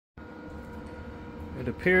It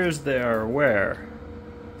appears they are aware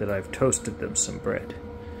that I've toasted them some bread.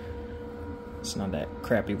 It's not that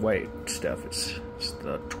crappy white stuff, it's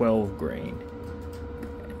the 12 grain.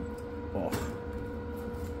 Oh.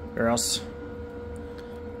 Or else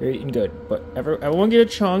you're eating good. But everyone get a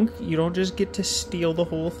chunk. You don't just get to steal the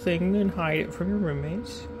whole thing and hide it from your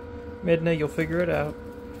roommates. Midna, you'll figure it out.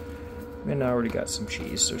 Midna already got some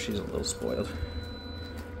cheese, so she's a little spoiled.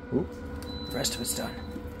 Oop, the rest of it's done.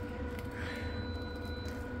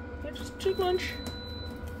 Yeah, just take lunch.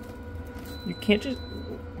 You can't just...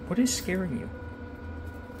 What is scaring you?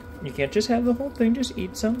 You can't just have the whole thing, just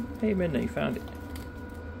eat some. Hey, Midna, you found it.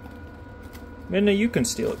 Midna, you can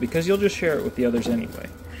steal it, because you'll just share it with the others anyway.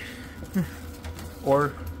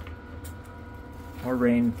 Or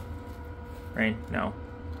Rain. Rain, no.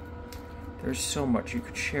 There's so much, you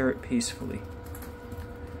could share it peacefully.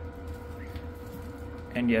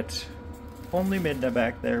 And yet, only Midna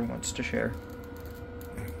back there wants to share.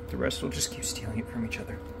 The rest will just keep stealing it from each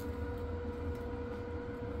other.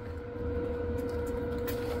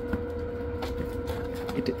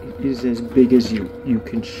 It is as big as you. You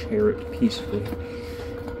can share it peacefully.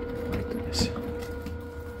 My goodness.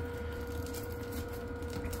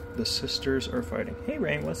 The sisters are fighting. Hey,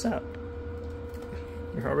 Rain, what's up?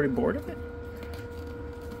 You're already bored of it?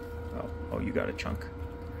 Oh, you got a chunk.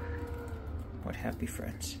 What happy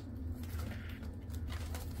friends.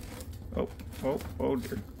 Oh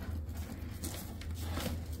dear.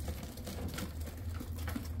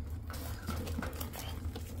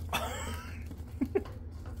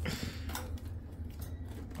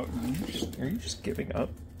 Are you just giving up?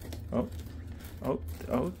 Oh,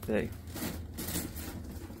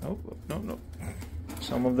 no.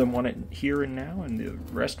 Some of them want it here and now, and the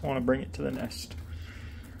rest want to bring it to the nest.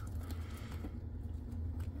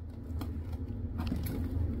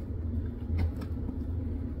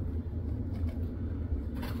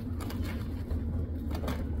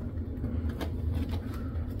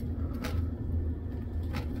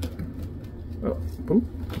 Oh, boop.